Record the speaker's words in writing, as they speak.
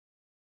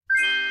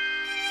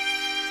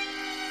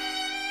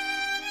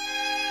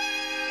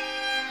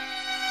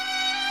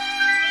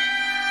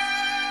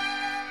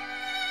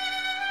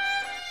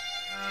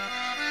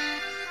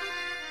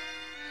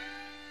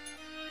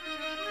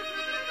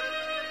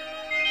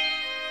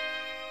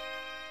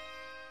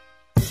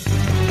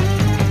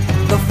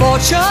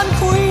fortune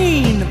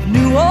queen of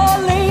New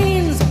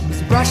Orleans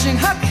was brushing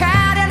her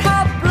cat in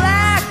her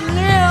black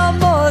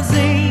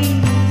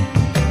limousine.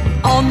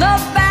 On the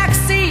back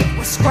seat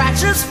were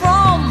scratches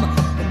from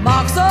the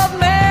marks of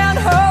men,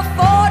 her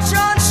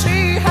fortune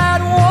she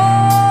had won.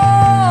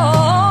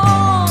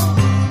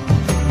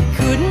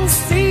 Couldn't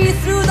see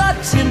through the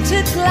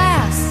tinted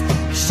glass.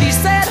 She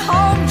said,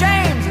 "Home,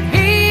 James," and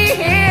he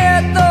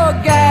hit the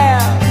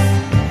gas.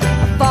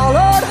 I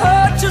followed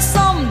her to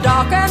some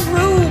darkened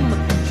room.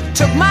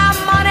 She took my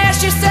money,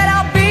 she said,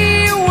 "I'll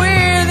be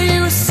with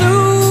you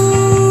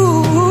soon."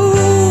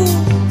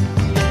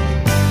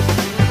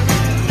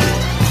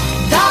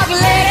 Dark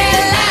lady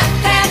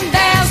laughed and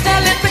danced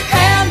and lit the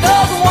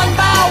candles one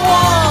by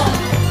one.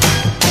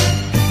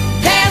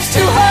 Danced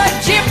to her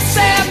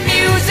gypsy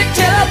music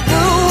till the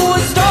blue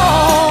was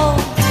dawn.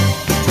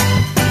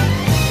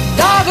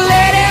 Dark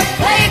lady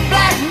played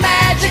black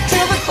magic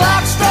till the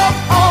clock struck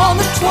on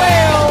the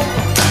 12.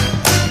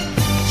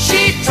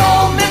 She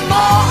told me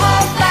more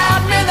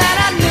about me than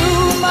I knew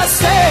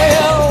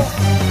myself.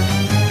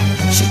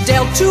 She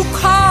dealt 2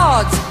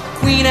 cards, a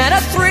queen and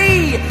a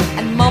 3,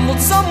 and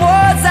mumbled some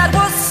words that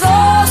were so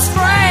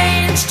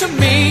strange to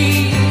me.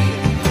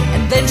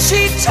 And then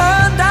she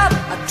turned up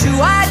a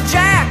 2-eyed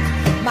jack.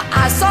 My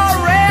eyes saw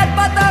red,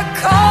 but the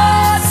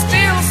cards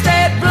still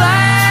stayed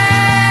black.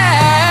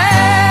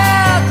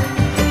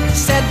 She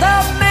said, "The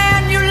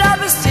man you love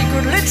is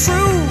secretly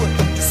true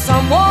to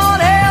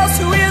someone else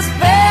who is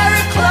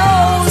very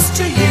close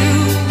to you.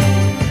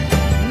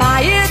 My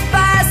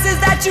advice is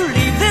that you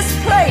leave this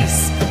place,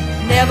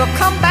 never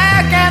come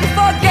back and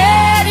forget